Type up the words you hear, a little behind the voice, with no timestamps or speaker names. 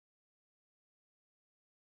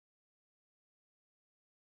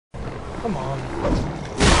Come on.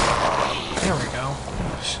 There we go.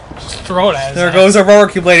 Just throw it at his There goes our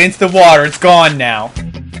barbecue blade into the water. It's gone now.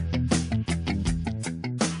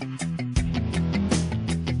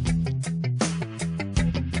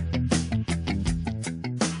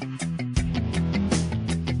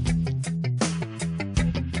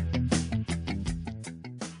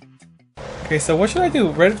 Okay, so what should I do?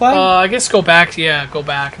 Red flag? I guess go back. Yeah, go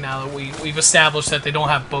back now that we've established that they don't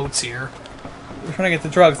have boats here. We're trying to get the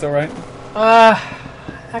drugs, though, right?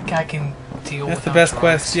 That guy can deal with. That's the best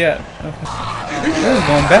quest yet. Okay. This is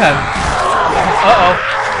going bad.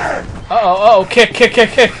 Uh-oh, kick.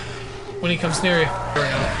 When he comes near you. There we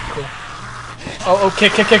go, cool. Oh,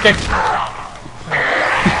 kick. Kick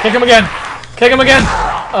him again.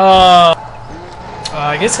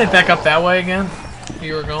 I guess head back up that way again.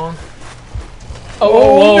 You were going.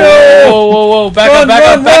 Whoa, back up,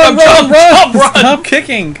 jump, run! Stop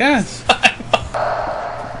kicking, gosh.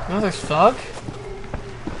 Another thug?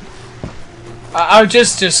 I would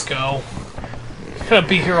just go. I'm gonna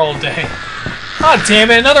be here all day. Oh,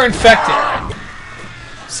 damn it, another infected.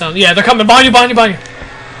 So, yeah, they're coming behind you.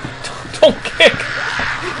 Don't kick.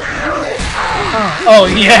 Oh,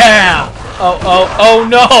 yeah. Oh,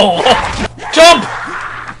 no. Jump!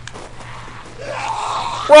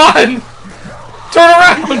 Run! Turn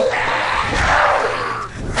around!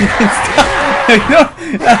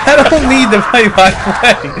 I don't need to play by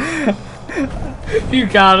play. You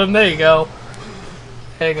got him. There you go.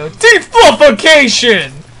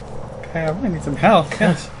 Defluffocation! Okay, I really need some health.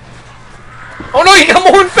 Gosh. Oh no, you got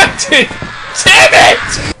more infected! Damn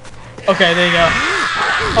it! Okay, there you go.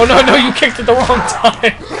 Oh no, you kicked it the wrong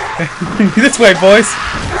time. This way, boys.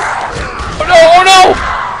 Oh no!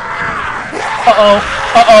 Uh-oh.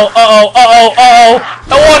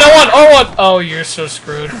 R1. Oh, you're so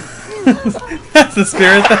screwed. That's the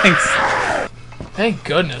spirit, thanks. Thank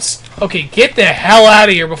goodness. Okay, get the hell out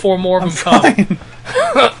of here before more of them come.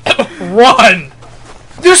 Run!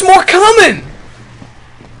 There's more coming!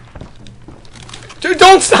 Dude,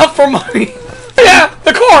 don't stop for money! Yeah,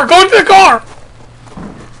 the car! Go into the car!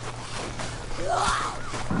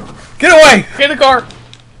 Get away! Get in the car!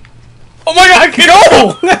 Oh my god,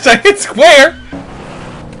 go! That's a hit square!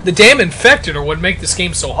 The damn infected are what make this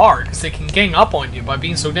game so hard, because they can gang up on you by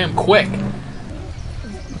being so damn quick.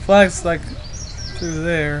 The flag's like through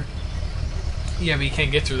there. Yeah, but you can't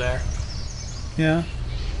get through there. Yeah.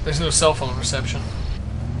 There's no cell phone reception.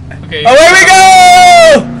 Okay. Away we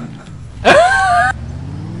go!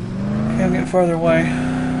 Okay, I'm getting farther away.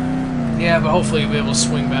 Yeah, but hopefully you'll be able to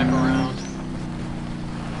swing back around.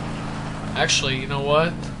 Actually, you know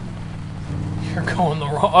what? You're going the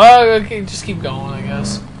wrong... okay, just keep going, I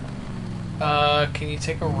guess. Can you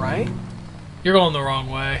take a right? You're going the wrong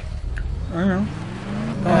way. I don't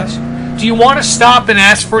know. Do you want to stop and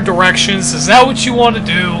ask for directions? Is that what you want to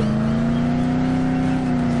do?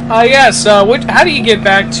 Yes, how do you get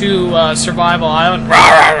back to, Survival Island?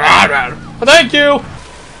 Well, thank you!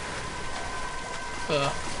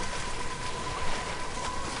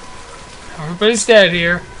 Everybody's dead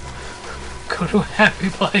here. Go to a happy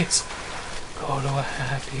place. Go to a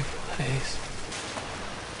happy place.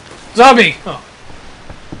 Zombie! Oh.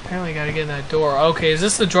 Apparently I gotta get in that door. Okay, is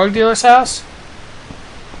this the drug dealer's house?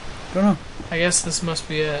 Don't know. I guess this must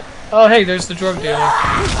be it. Oh, hey, there's the drug dealer.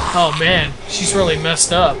 Oh, man. She's really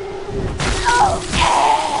messed up.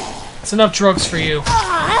 It's enough drugs for you.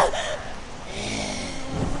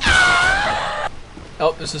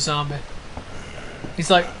 Oh, there's a zombie. He's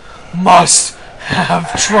like, must have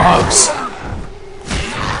drugs.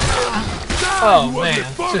 Oh, man.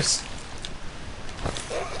 Just...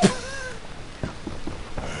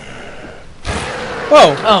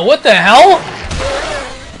 Whoa! Oh, what the hell?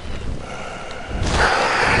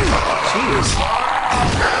 Jeez.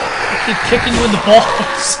 I keep kicking you in the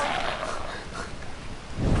balls.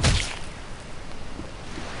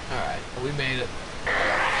 Alright, we made it.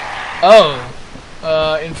 Oh.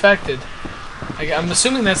 Infected. I'm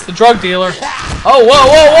assuming that's the drug dealer. Oh,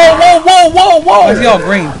 whoa! Why is he all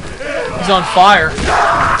green? He's on fire.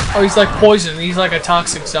 Oh, he's like poison. He's like a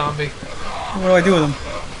toxic zombie. What do I do with him?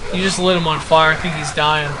 You just lit him on fire. I think he's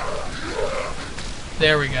dying.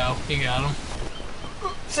 There we go. You got him.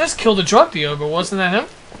 It says kill the drug dealer, but wasn't that him?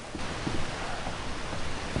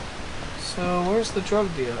 So, where's the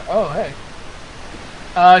drug dealer? Oh, hey.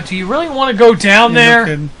 Do you really want to go down there?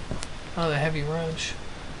 No, oh, the heavy wrench.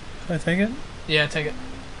 Should I take it? Yeah, take it.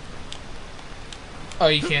 Oh,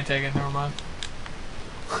 you can't take it. Never mind.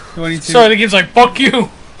 Do I need to? Sorry, the game's like, fuck you!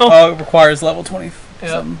 Oh, it requires level 20 yep.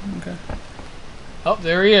 something. Okay. Oh,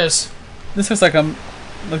 there he is. This looks like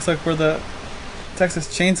where the Texas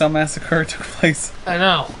Chainsaw Massacre took place. I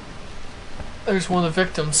know. There's one of the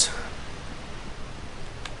victims.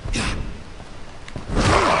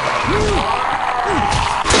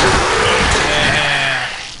 Yeah.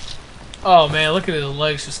 Oh man, look at his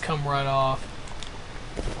legs just come right off.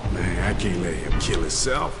 Man, I can't let him kill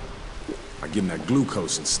himself. I give him that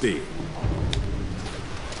glucose instead.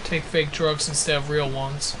 Take fake drugs instead of real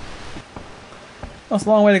ones. That's a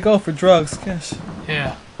long way to go for drugs, gosh.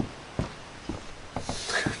 Yeah.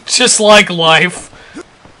 Just like life.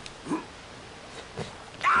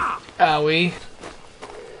 Owie.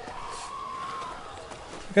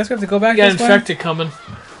 You guys have to go back You got this way? infected coming.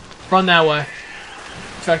 Run that way.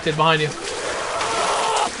 Infected behind you.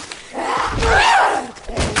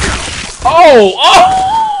 Oh!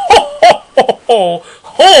 Oh!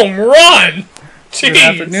 Home run! Jeez. Good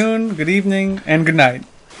afternoon, good evening, and good night.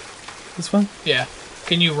 This one? Yeah.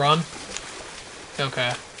 Can you run?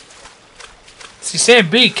 Okay. See, Sam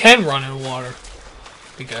B can run in water.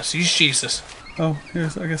 Because he's Jesus. Oh,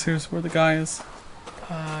 I guess here's where the guy is.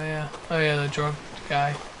 Yeah. Oh, yeah, the drug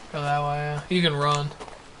guy. Go that way, yeah. You can run.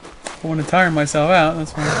 I want to tire myself out,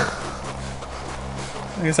 that's why.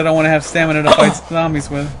 I guess I don't want to have stamina to fight zombies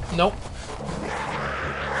with. Nope.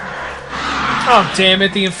 Oh, damn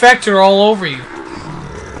it. The infected are all over you.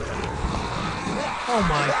 Oh,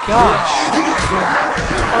 my gosh.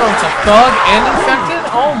 Oh, it's a thug and infected?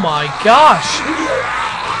 Oh, my gosh.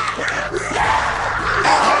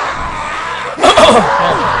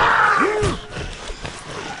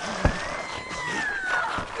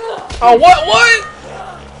 Oh,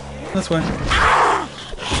 what? This way.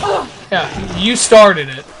 Yeah, you started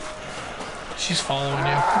it. She's following you.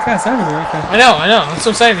 The guy's everywhere, okay. I know. That's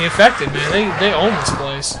what I'm saying. The infected, man. They own this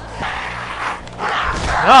place.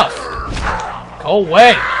 Enough. Go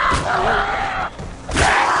away.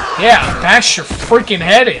 Yeah, bash your freaking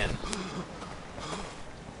head in.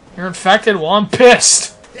 You're infected? Well, I'm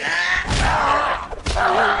pissed.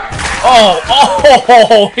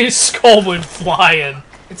 Oh, his skull went flying.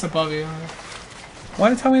 It's above you. Why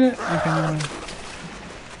did you tell me that? Okay, never mind.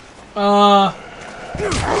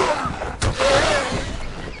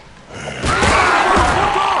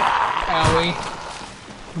 Owie.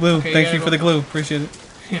 Glue, Okay, thank you for the glue. Appreciate it.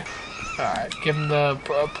 Yeah. Alright, give him the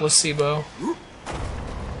placebo.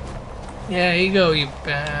 Yeah, here you go, you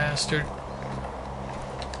bastard.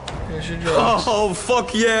 Here's your drugs. Oh,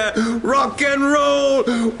 fuck yeah! Rock and roll!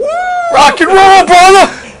 Woo! Rock and roll, brother!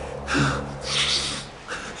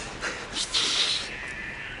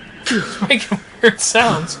 It's making weird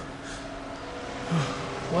sounds.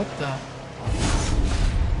 What the?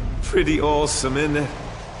 Pretty awesome, isn't it?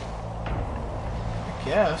 I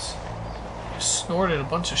guess. Just snorted a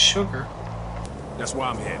bunch of sugar. That's why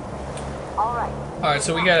I'm here. Alright,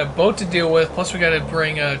 so we got a boat to deal with, plus we gotta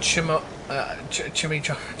bring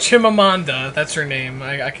Chimamanda, that's her name.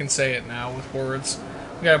 I can say it now with words.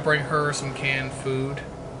 We gotta bring her some canned food.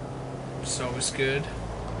 It's always good.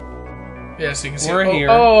 Yeah, so you can see. We're here.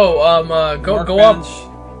 Go up. Workbench,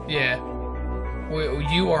 Yeah.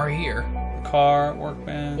 You are here. car,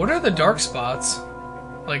 workbench. What are the dark spots?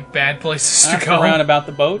 Like bad places to Ask go? around about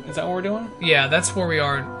the boat? Is that what we're doing? Yeah, that's where we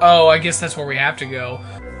are. Oh, I guess that's where we have to go.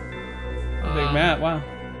 Big map, wow.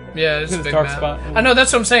 Yeah, it's a This big dark map. spot. I know,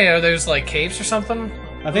 that's what I'm saying. Are there's like caves or something?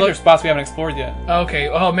 I think there's spots we haven't explored yet. Okay.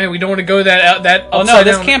 Oh man, we don't want to go that Oh no,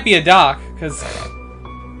 this can't be a dock because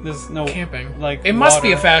there's no camping. Like it must be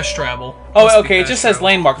a water. fast travel. Oh, Must be okay. It fast just says travel.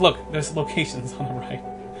 landmark. Look, there's locations on the right.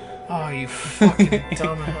 Oh, you fucking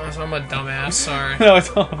dumbass! I'm a dumbass. Sorry. No, it's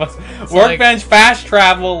all of us. Workbench, fast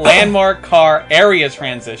travel, landmark, car, area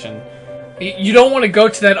transition. You don't want to go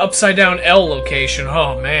to that upside down L location.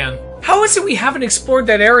 Oh man. How is it we haven't explored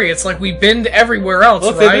that area? It's like we've been to everywhere else,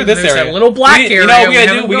 Let's right? do this There's area. that little black area. You know what we gotta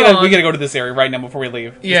do? haven't We gotta gone. go to this area right now before we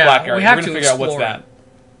leave. This Yeah, black area. we have We're to gonna figure out what's explore that.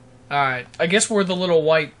 Alright, I guess we're the little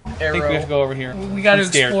white arrow. I think we have to go over here. We got to I'm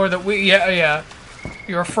scared. explore that. Yeah.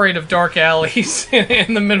 You're afraid of dark alleys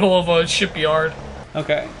in the middle of a shipyard.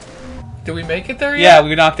 Okay. Did we make it there Yeah, yet?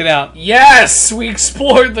 we knocked it out. Yes! We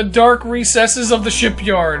explored the dark recesses of the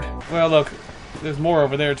shipyard. Well, look, there's more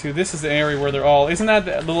over there too. This is the area where they're all. Isn't that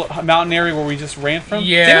the little mountain area where we just ran from?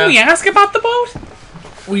 Yeah. Didn't we ask about the boat?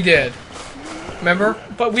 We did. Remember?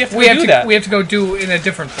 But we have to do that. We have to go do in a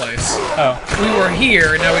different place. Oh. We were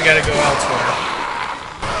here, and now we gotta go elsewhere.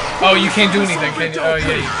 Oh, you can't do anything, can you? Oh,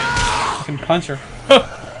 yeah, you can. I can punch her.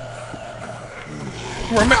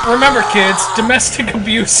 Remember, kids, domestic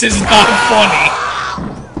abuse is not funny.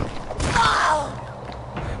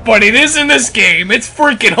 But it is in this game. It's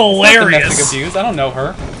freaking hilarious. Domestic abuse. I don't know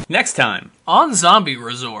her. Next time. On Zombie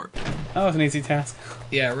Resort. That was an easy task.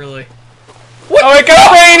 Yeah, really. What? Oh, it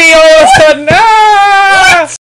got rainy!